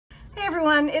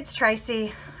everyone, it's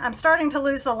Tracy. I'm starting to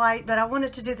lose the light, but I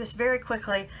wanted to do this very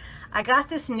quickly. I got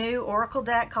this new Oracle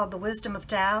deck called the Wisdom of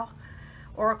Tao.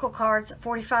 Oracle cards,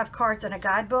 45 cards in a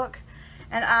guidebook.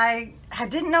 And I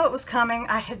didn't know it was coming.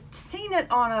 I had seen it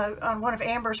on one of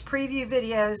Amber's preview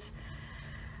videos,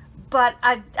 but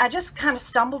I just kind of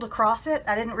stumbled across it.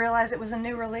 I didn't realize it was a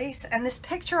new release. And this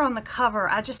picture on the cover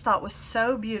I just thought was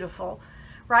so beautiful.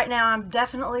 Right now I'm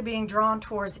definitely being drawn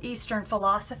towards Eastern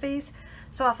philosophies,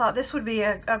 so I thought this would be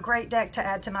a great deck to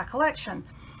add to my collection.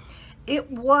 It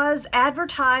was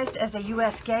advertised as a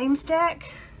US Games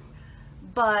deck,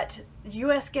 but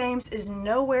US Games is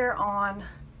nowhere on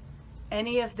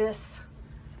any of this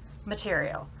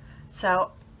material.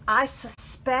 So I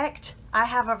suspect I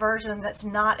have a version that's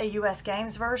not a US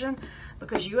Games version,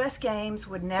 because US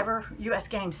Games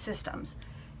Systems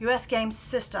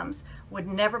would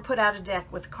never put out a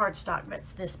deck with cardstock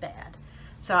that's this bad.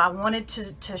 So I wanted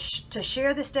to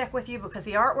share this deck with you because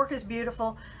the artwork is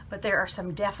beautiful, but there are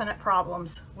some definite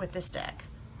problems with this deck.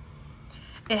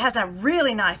 It has a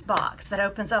really nice box that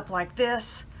opens up like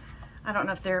this. I don't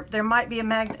know if there might be a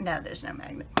magnet. No, there's no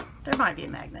magnet. There might be a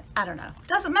magnet. I don't know.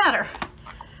 Doesn't matter.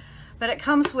 But it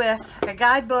comes with a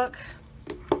guidebook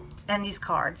and these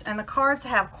cards. And the cards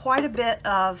have quite a bit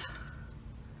of,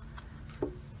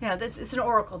 you know, it's an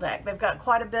Oracle deck. They've got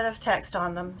quite a bit of text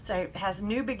on them. So it has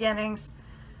new beginnings.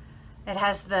 It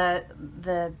has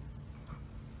the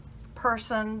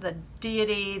person, the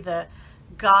deity, the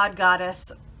god,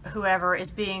 goddess, whoever is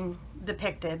being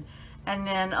depicted, and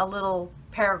then a little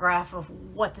paragraph of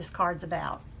what this card's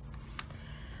about.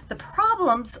 The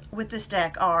problems with this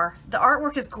deck are the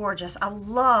artwork is gorgeous. I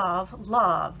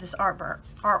love this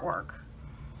artwork.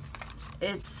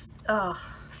 It's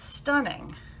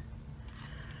stunning.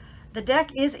 The deck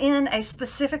is in a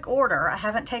specific order. I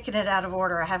haven't taken it out of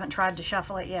order. I haven't tried to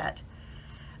shuffle it yet.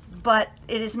 But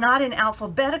it is not in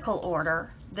alphabetical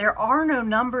order. There are no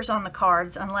numbers on the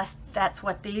cards unless that's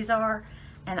what these are.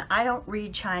 And I don't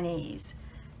read Chinese,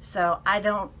 so I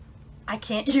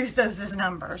can't use those as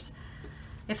numbers.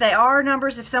 If they are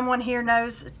numbers, if someone here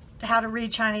knows how to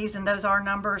read Chinese and those are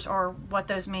numbers or what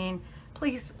those mean,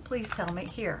 please tell me.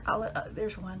 Here,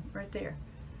 there's one right there.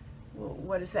 Well,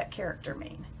 what does that character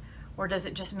mean? Or does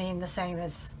it just mean the same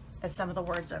as some of the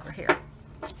words over here?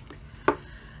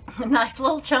 A nice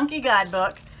little chunky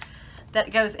guidebook that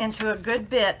goes into a good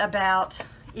bit about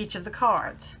each of the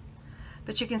cards.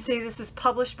 But you can see this is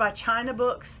published by China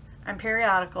Books and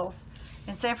Periodicals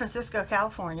in San Francisco,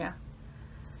 California.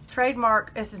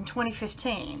 Trademark is in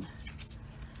 2015.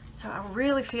 So I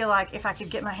really feel like if I could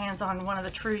get my hands on one of the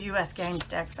true US Games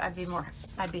decks, I'd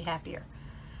be happier.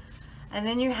 And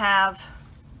then you have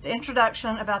the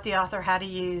introduction about the author, how to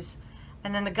use,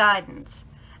 and then the guidance.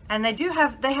 And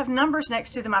they have numbers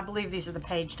next to them. I believe these are the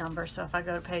page numbers. So if I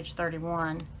go to page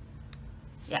 31,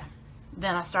 yeah,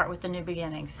 then I start with the new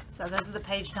beginnings. So those are the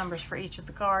page numbers for each of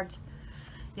the cards.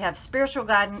 You have spiritual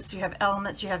guidance, you have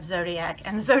elements, you have zodiac.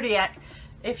 And the zodiac,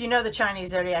 if you know the Chinese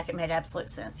zodiac, it made absolute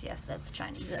sense. Yes, that's the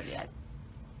Chinese zodiac.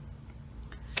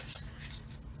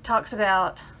 Talks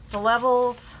about the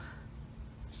levels,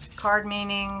 card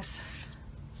meanings,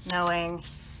 knowing,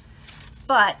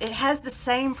 but it has the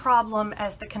same problem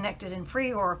as the Connected and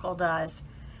Free Oracle does,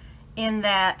 in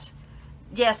that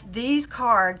yes, these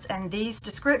cards and these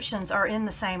descriptions are in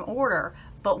the same order,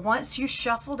 but once you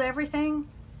shuffled everything,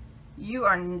 you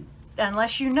are,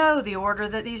 unless you know the order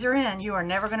that these are in, you are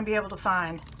never going to be able to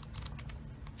find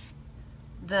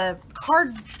the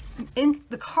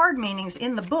card meanings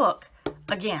in the book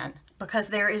again, because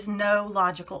there is no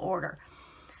logical order.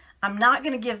 I'm not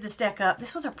going to give this deck up.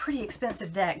 This was a pretty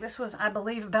expensive deck. This was, I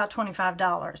believe, about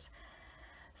 $25.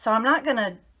 So I'm not going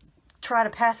to try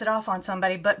to pass it off on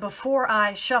somebody, but before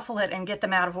I shuffle it and get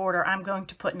them out of order, I'm going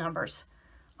to put numbers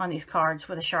on these cards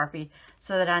with a Sharpie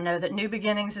so that I know that New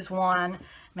Beginnings is 1,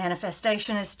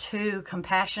 Manifestation is 2,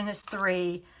 Compassion is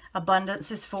 3, Abundance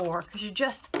is 4, because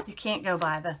you can't go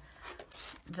by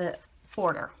the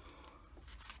order.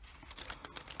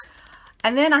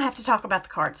 And then I have to talk about the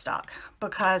cardstock,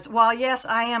 because while yes,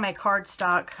 I am a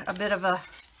cardstock,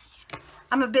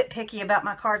 I'm a bit picky about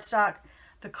my cardstock.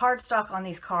 The cardstock on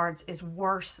these cards is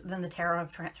worse than the Tarot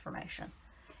of Transformation.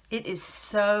 It is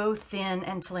so thin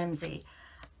and flimsy.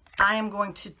 I am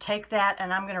going to take that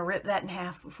and I'm going to rip that in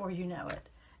half before you know it.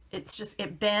 It's just,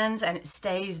 it bends and it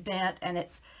stays bent, and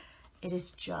it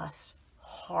is just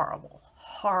horrible,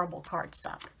 horrible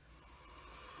cardstock.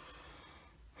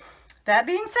 That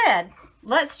being said,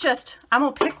 I'm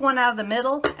going to pick one out of the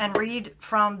middle and read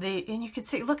from and you can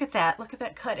see, look at that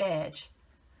cut edge.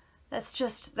 That's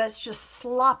just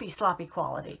sloppy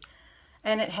quality.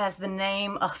 And it has the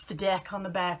name of the deck on the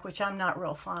back, which I'm not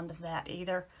real fond of that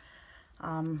either.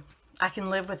 I can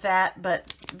live with that, but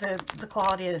the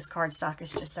quality of this cardstock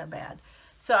is just so bad.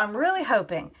 So I'm really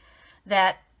hoping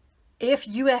that if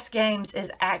US Game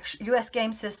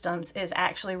Systems is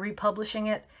actually republishing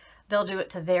it, they'll do it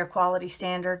to their quality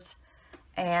standards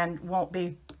and won't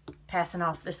be passing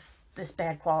off this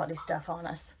bad quality stuff on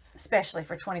us, especially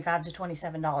for $25 to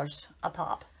 $27 a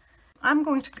pop. I'm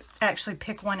going to actually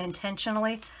pick one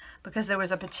intentionally because there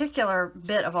was a particular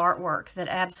bit of artwork that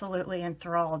absolutely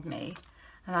enthralled me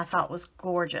and I thought was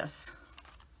gorgeous.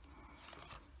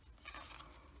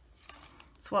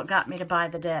 It's what got me to buy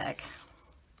the deck.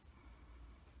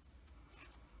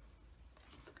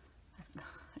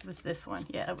 It was this one.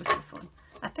 Yeah, it was this one.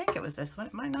 I think it was this one.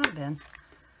 It might not have been.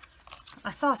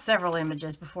 I saw several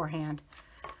images beforehand.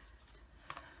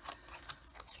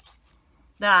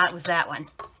 Ah, it was that one.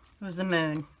 It was the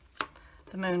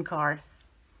moon card.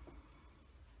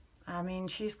 I mean,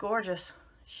 she's gorgeous.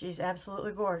 She's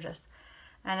absolutely gorgeous.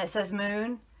 And it says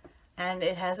moon, and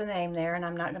it has a name there, and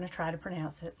I'm not going to try to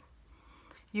pronounce it.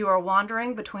 You are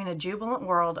wandering between a jubilant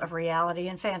world of reality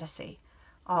and fantasy.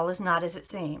 All is not as it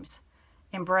seems.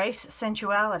 Embrace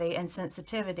sensuality and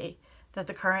sensitivity that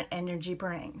the current energy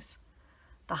brings.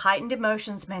 The heightened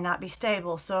emotions may not be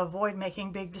stable, so avoid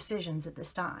making big decisions at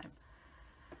this time.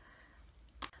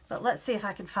 But let's see if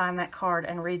I can find that card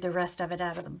and read the rest of it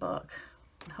out of the book.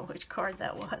 I don't know which card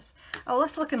that was. Oh,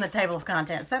 let's look in the table of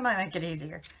contents. That might make it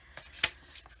easier.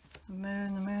 The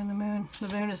moon, the moon, the moon.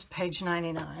 The moon is page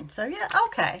 99. So yeah,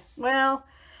 okay. Well,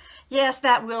 yes,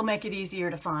 that will make it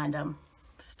easier to find them.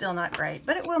 Still not great,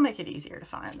 but it will make it easier to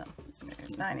find them.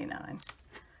 99.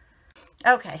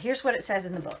 Okay, here's what it says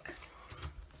in the book.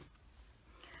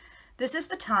 This is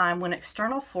the time when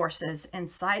external forces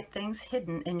incite things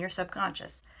hidden in your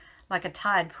subconscious, like a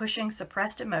tide pushing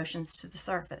suppressed emotions to the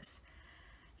surface.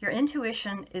 Your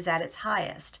intuition is at its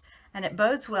highest, and it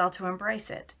bodes well to embrace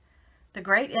it. The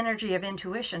great energy of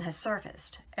intuition has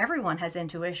surfaced. Everyone has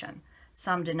intuition.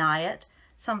 Some deny it,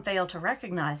 some fail to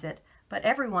recognize it, but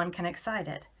everyone can excite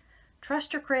it.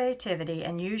 Trust your creativity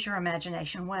and use your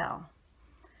imagination well.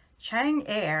 Chang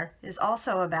Air is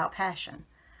also about passion.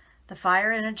 The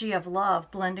fire energy of love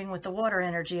blending with the water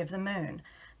energy of the moon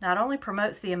not only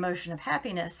promotes the emotion of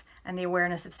happiness and the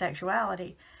awareness of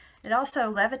sexuality, it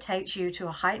also levitates you to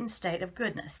a heightened state of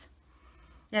goodness.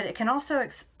 Yet it can also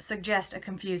suggest a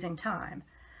confusing time.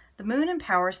 The moon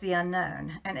empowers the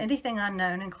unknown, and anything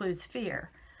unknown includes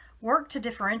fear. Work to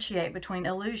differentiate between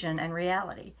illusion and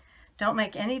reality. Don't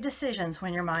make any decisions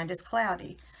when your mind is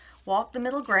cloudy. Walk the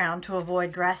middle ground to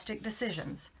avoid drastic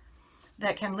decisions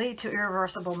that can lead to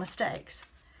irreversible mistakes.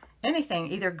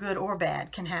 Anything, either good or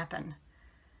bad, can happen.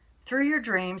 Through your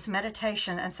dreams,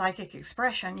 meditation, and psychic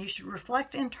expression, you should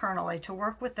reflect internally to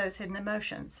work with those hidden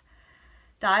emotions.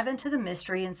 Dive into the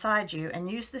mystery inside you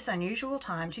and use this unusual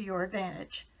time to your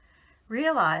advantage.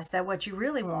 Realize what you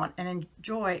really want and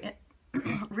enjoy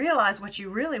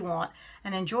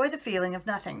the feeling of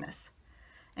nothingness.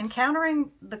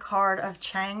 Encountering the card of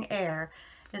Chang Air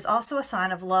is also a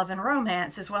sign of love and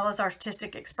romance as well as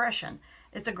artistic expression.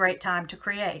 It's a great time to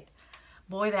create.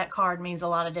 Boy, that card means a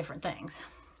lot of different things.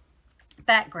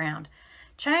 Background.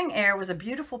 Chang Air was a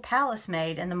beautiful palace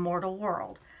maid in the mortal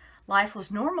world. Life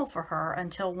was normal for her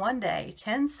until one day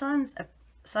 10 suns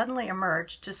suddenly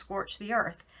emerged to scorch the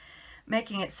earth,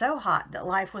 making it so hot that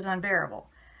life was unbearable.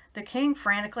 The king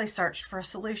frantically searched for a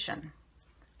solution.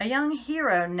 A young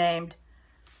hero named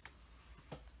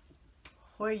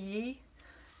Hui Yi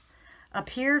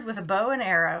appeared with bow and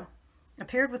arrow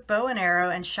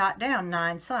and shot down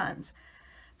 9 suns.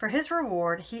 For his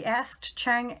reward, he asked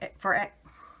Chang for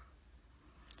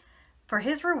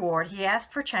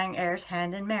Chang Air's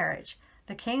hand in marriage.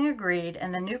 The king agreed,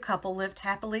 and the new couple lived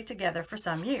happily together for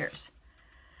some years.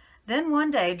 Then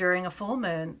one day during a full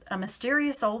moon, a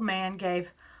mysterious old man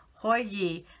gave Hui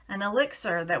Yi an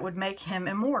elixir that would make him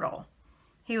immortal.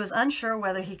 He was unsure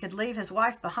whether he could leave his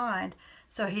wife behind,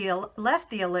 so he left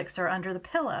the elixir under the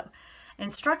pillow,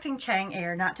 instructing Chang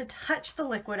Air not to touch the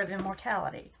liquid of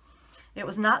immortality. It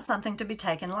was not something to be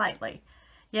taken lightly.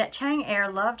 Yet Chang Air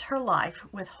loved her life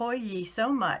with Hui Yi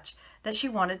so much that she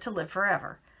wanted to live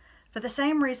forever. For the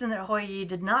same reason that Hui Yi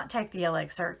did not take the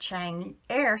elixir, Chang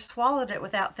Air swallowed it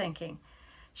without thinking.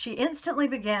 She instantly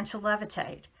began to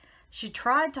levitate. She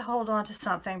tried to hold on to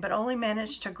something, but only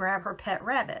managed to grab her pet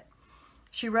rabbit.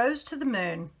 She rose to the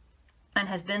moon and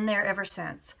has been there ever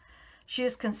since. She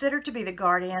is considered to be the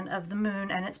guardian of the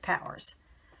moon and its powers.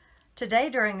 Today,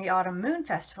 during the Autumn Moon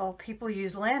Festival, people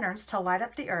use lanterns to light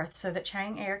up the earth so that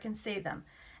Chang Air can see them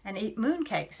and eat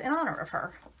mooncakes in honor of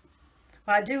her.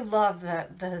 Well, I do love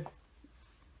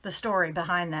the story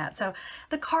behind that. So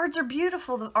the cards are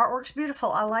beautiful. The artwork's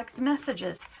beautiful. I like the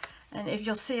messages. And if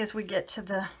you'll see as we get to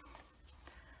the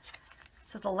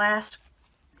last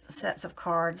sets of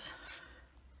cards.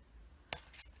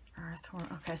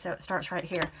 Okay, so it starts right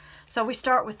here. So we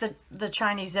start with the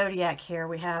Chinese zodiac here.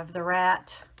 We have the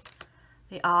rat,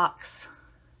 the ox,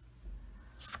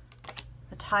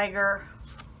 the tiger,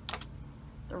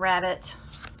 the rabbit,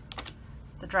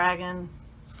 the dragon,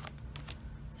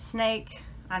 snake,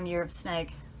 I'm year of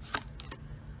snake,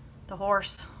 the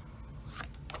horse,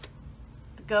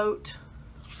 the goat,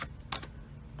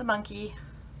 the monkey,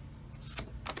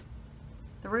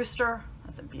 the rooster,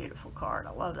 that's a beautiful card,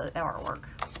 I love the artwork,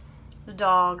 the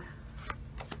dog,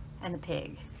 and the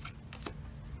pig.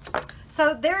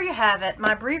 So there you have it,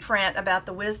 my brief rant about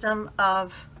the wisdom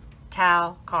of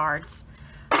Tao cards.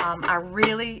 I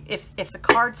really, if the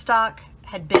card stock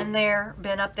had been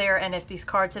up there, and if these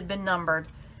cards had been numbered,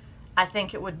 I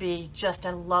think it would be just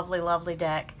a lovely, lovely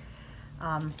deck.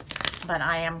 But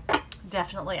I'm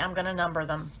going to number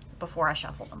them before I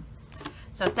shuffle them.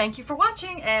 So thank you for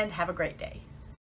watching and have a great day.